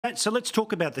So let's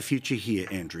talk about the future here,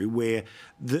 Andrew, where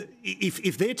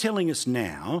if they're telling us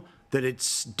now that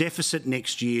it's deficit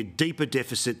next year, deeper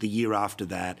deficit the year after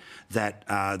that, that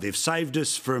they've saved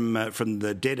us from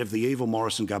the debt of the evil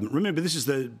Morrison government. Remember, this is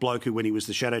the bloke who, when he was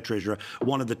the Shadow Treasurer,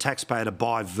 wanted the taxpayer to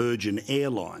buy Virgin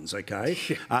Airlines, OK?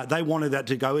 They wanted that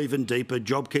to go even deeper,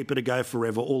 JobKeeper to go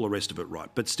forever, all the rest of it, right?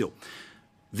 But still,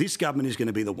 this government is going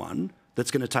to be the one that's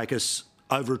going to take us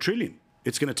over $1 trillion.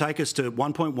 It's going to take us to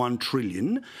 1.1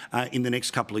 trillion in the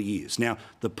next couple of years. Now,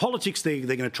 the politics they're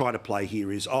going to try to play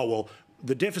here is, oh, well,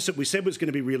 the deficit we said was going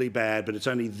to be really bad, but it's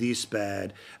only this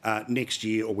bad next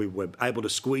year, or we were able to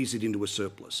squeeze it into a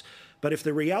surplus. But if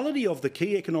the reality of the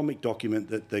key economic document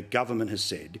that the government has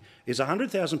said is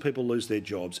 100,000 people lose their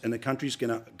jobs and the country's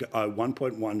going to owe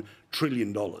 $1.1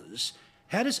 trillion,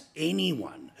 how does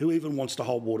anyone who even wants to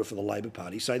hold water for the Labor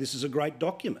Party say this is a great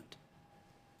document?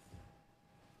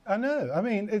 I know. I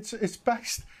mean, it's the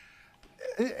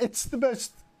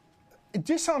most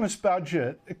dishonest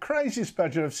budget, the craziest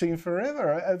budget I've seen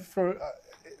forever. For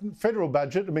federal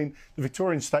budget, I mean, the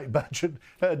Victorian state budget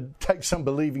takes some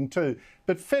believing too.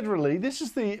 But federally, this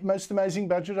is the most amazing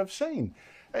budget I've seen.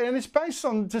 And it's based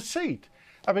on deceit.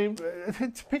 I mean,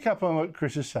 to pick up on what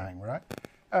Chris is saying, right?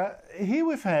 Here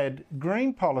we've had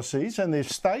green policies, and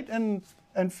there's state and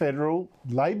federal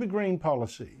Labor green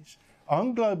policies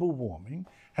on global warming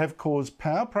have caused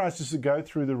power prices to go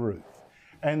through the roof.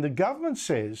 And the government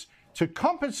says to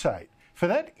compensate for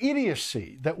that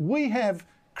idiocy that we have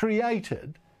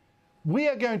created, we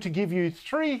are going to give you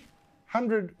 $3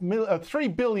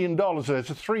 billion, that's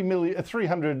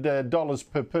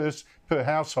 $300 per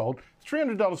household,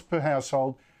 $300 per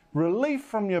household, relief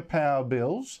from your power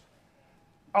bills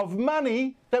of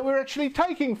money that we're actually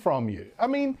taking from you. I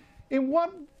mean, in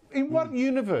what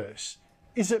universe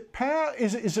is it power?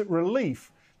 Is it relief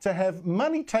to have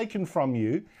money taken from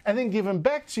you and then given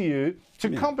back to you to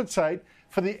compensate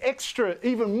for the extra,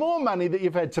 even more money that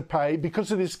you've had to pay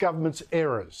because of this government's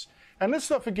errors? And let's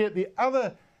not forget the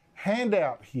other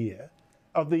handout here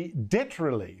of the debt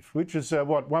relief, which is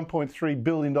 $1.3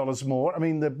 billion more. I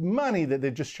mean, the money that they're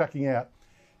just chucking out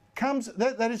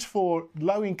that is for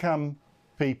low-income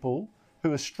people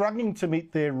who are struggling to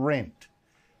meet their rent.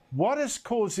 What has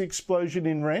caused the explosion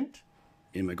in rent?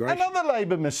 Immigration. Another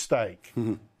Labor mistake.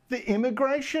 The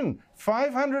immigration.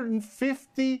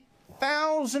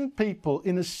 550,000 people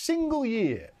in a single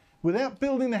year without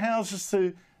building the houses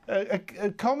to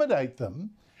accommodate them.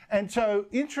 And so,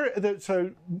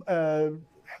 the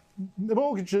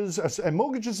mortgages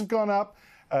have gone up.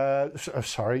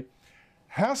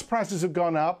 House prices have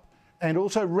gone up, and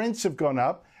also rents have gone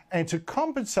up. And to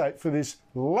compensate for this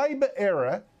Labor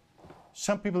error,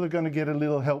 some people are going to get a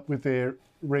little help with their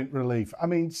rent relief. I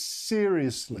mean,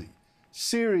 seriously,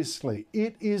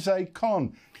 it is a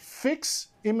con. Fix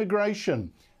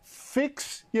immigration.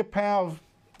 Fix your power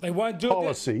They won't do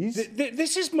policies. it.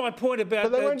 This is my point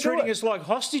about treating us like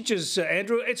hostages,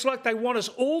 Andrew. It's like they want us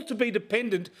all to be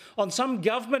dependent on some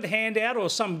government handout or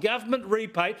some government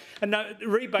rebate. And no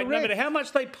matter how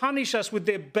much they punish us with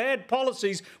their bad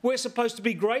policies, we're supposed to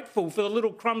be grateful for the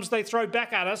little crumbs they throw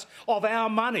back at us of our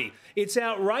money. It's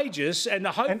outrageous, and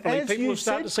hopefully people will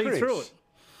start to see through it.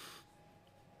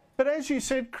 But as you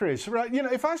said, Chris, right? You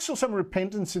know, if I saw some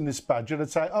repentance in this budget,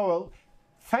 I'd say, oh well,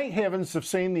 thank heavens they've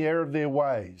seen the error of their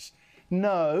ways.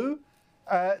 No,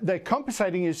 they're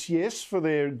compensating us, yes, for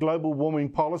their global warming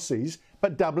policies,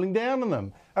 but doubling down on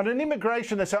them. And on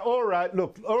immigration, they say, all right,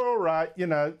 look, all right, you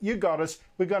know, you got us.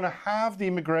 We're going to halve the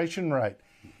immigration rate.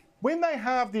 When they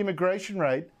halve the immigration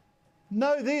rate,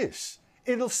 know this,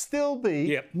 it'll still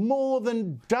be more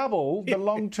than double the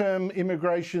long-term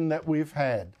immigration that we've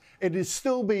had. It'll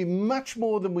still be much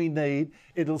more than we need.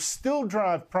 It'll still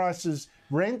drive prices,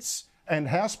 rents, and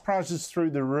house prices through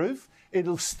the roof.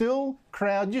 It'll still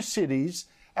crowd your cities.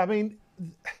 I mean,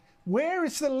 where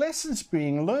is the lessons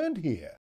being learned here?